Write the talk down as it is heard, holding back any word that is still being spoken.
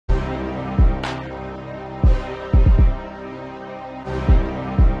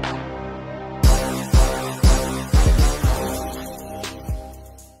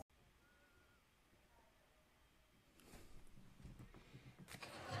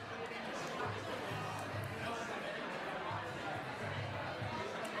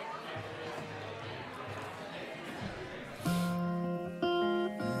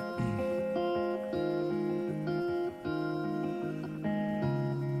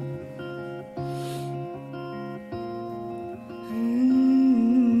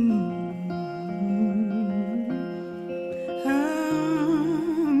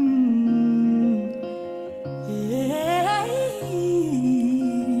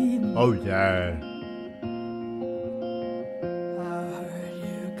Oh yeah. I heard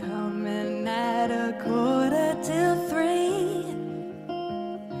you coming at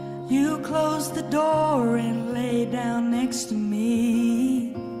 2:45. You closed the door and lay down next to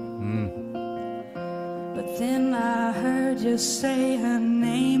me. But then I heard you say her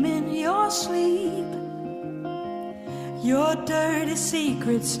name in your sleep. Your dirty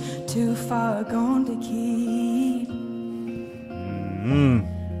secrets too far gone to keep.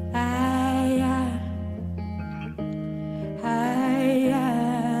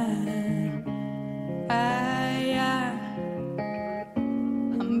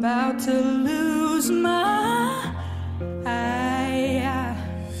 I'm about to lose my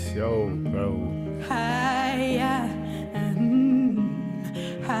Yo, bro.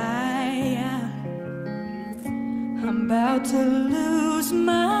 I'm about to lose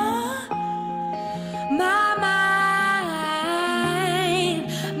my mind,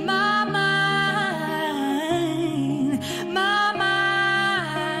 my mind, my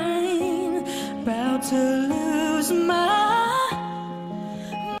mind. About to lose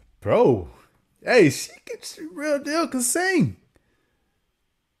my. Bro. Hey, she real deal can sing.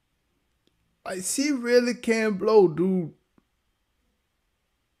 Like, she really can blow, dude.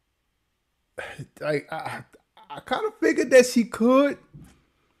 Like, I kind of figured that she could.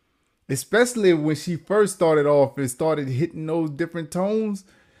 Especially when she first started off and started hitting those different tones.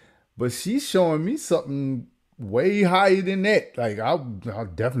 But she's showing me something way higher than that. Like, I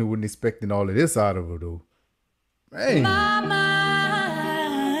definitely wasn't expecting all of this out of her, though. Man. My mind,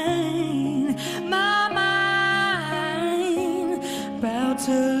 about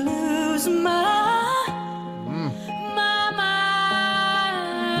to lose my mind,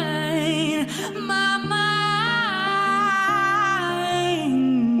 my mind.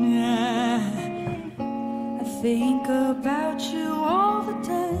 I think about you all the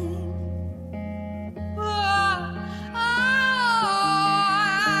time.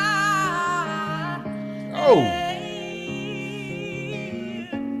 Oh.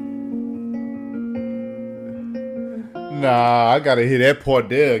 Nah, I gotta hear that part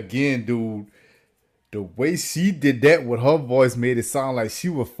there again, dude. The way she did that with her voice made it sound like she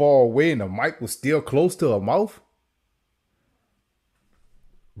was far away and the mic was still close to her mouth.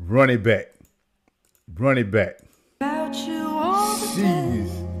 Run it back. Run it back. About you all the time. Jeez.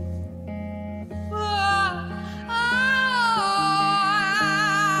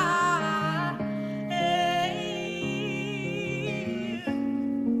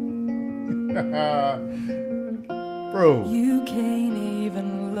 Bro. You can't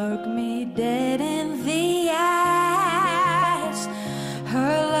even look me dead in the eyes.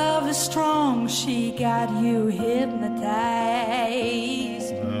 Her love is strong, she got you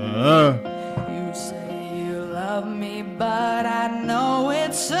hypnotized. You say you love me, but I know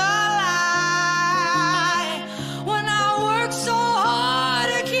it's a lie. When I work so hard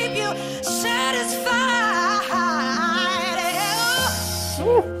to keep you satisfied.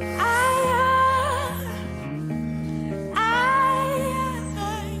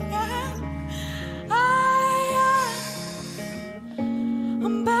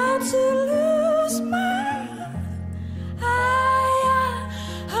 I'm about to lose my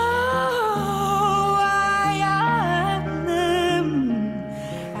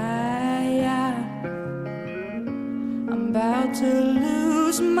I'm about to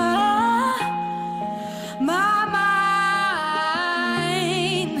lose my mind,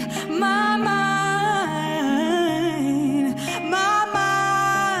 my mind, my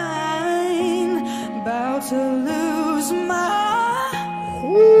mind. About to lose my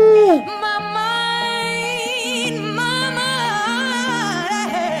mind, my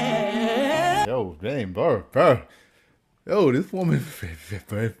mind. Yo, dang, bro. Yo, this woman,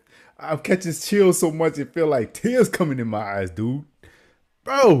 I'm catching chills so much it feel like tears coming in my eyes, dude.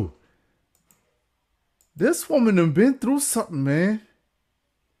 Bro, this woman done been through something, man.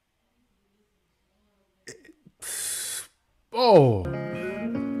 Oh.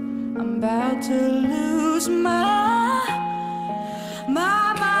 I'm about to lose my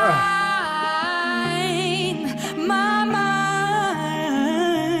mind, my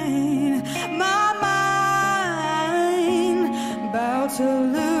mind, my mind. About to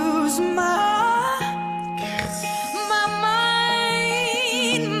lose my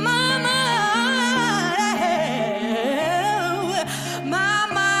mind, my mind, my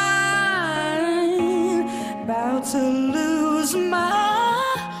mind. About to lose my.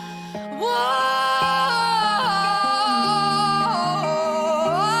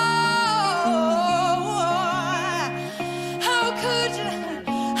 How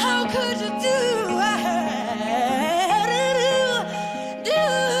could you do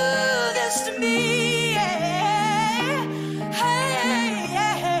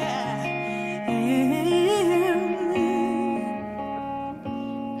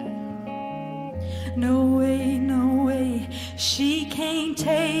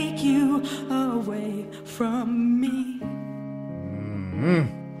take you away from me.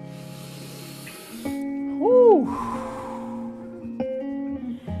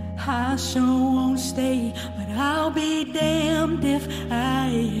 I sure won't stay, but I'll be damned if I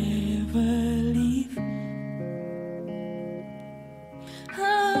ever leave.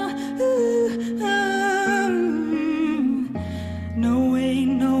 No way,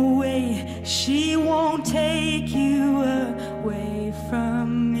 no way, she won't take you away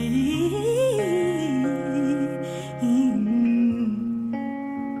from me.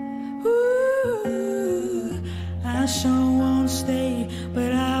 Ooh, I sure won't stay,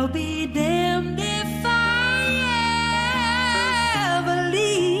 but I'll be damned if I ever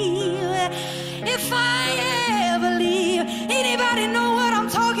leave. If I ever leave, anybody know what I'm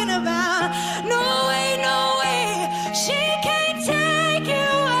talking about? No way, no way, she can't take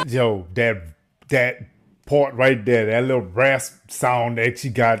you. Yo, that part right there, that little rasp sound that she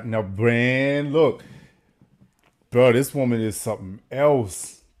got in her brand. Look, bro, this woman is something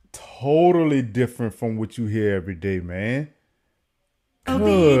else. Totally different from what you hear every day, man.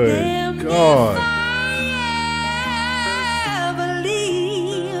 Good God.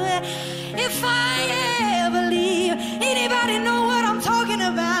 If I ever leave, anybody know what I'm talking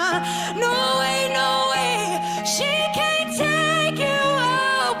about? No way, no way, she can't take you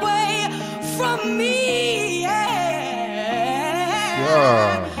away from me.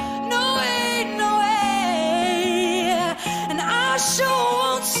 God. No way, no way, and I sure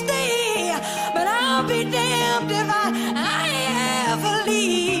won't stay, but I'll be damned if I ever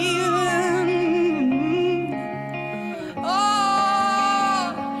leave. Oh,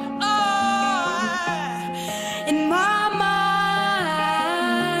 in my mind,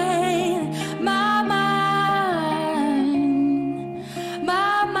 my mind,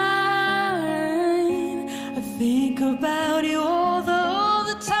 my mind, I think about you all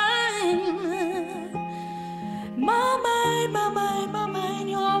the time. My mind, my mind, my mind,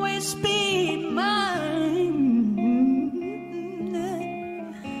 you always be mine.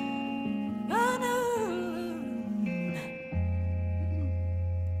 I know.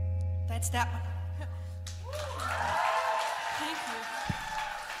 That's that one. Thank you.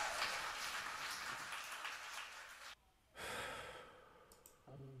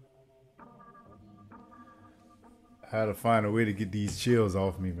 I had to find a way to get these chills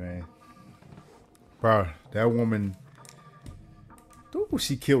off me, man. Bro, that woman, ooh,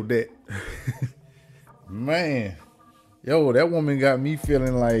 she killed that. Man, yo, that woman got me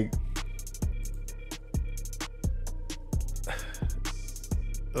feeling like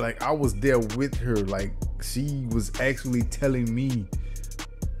I was there with her, like she was actually telling me,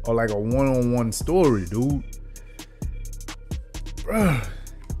 or like a one-on-one story, dude. Bruh.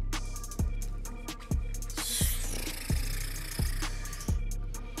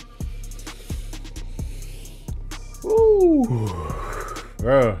 Ooh,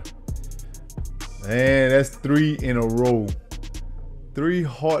 bruh. Man, that's 3 in a row. 3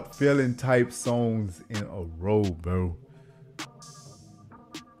 heart-feeling type songs in a row, bro.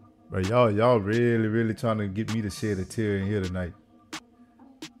 Bro, y'all really trying to get me to shed a tear in here tonight.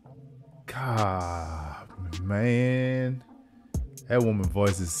 God, man. That woman's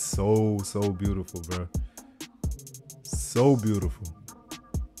voice is so beautiful, bro. So beautiful.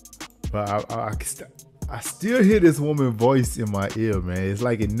 But I still hear this woman's voice in my ear, man. It's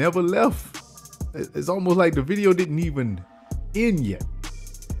like it never left. It's almost like the video didn't even end yet.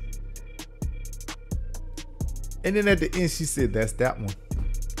 And then at the end, she said, "That's that one."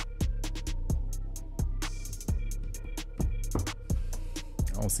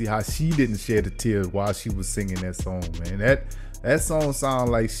 I don't see how she didn't shed a tear while she was singing that song, man. That song sounds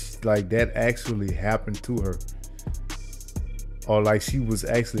like that actually happened to her. Or like she was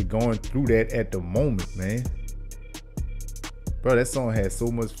actually going through that at the moment, man. Bro, that song had so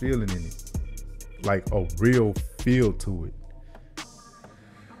much feeling in it. Like a real feel to it.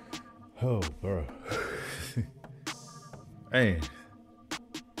 Oh, bro. Man.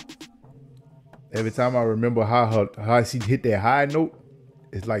 Every time I remember how she hit that high note,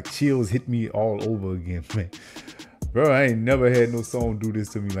 it's like chills hit me all over again, man. Bro, I ain't never had no song do this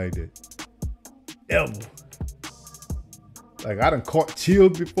to me like that. Ever. Like, I done caught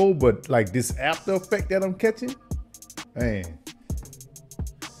chills before, but like this after effect that I'm catching, man.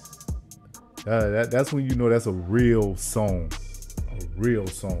 That's when you know that's a real song. A real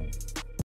song.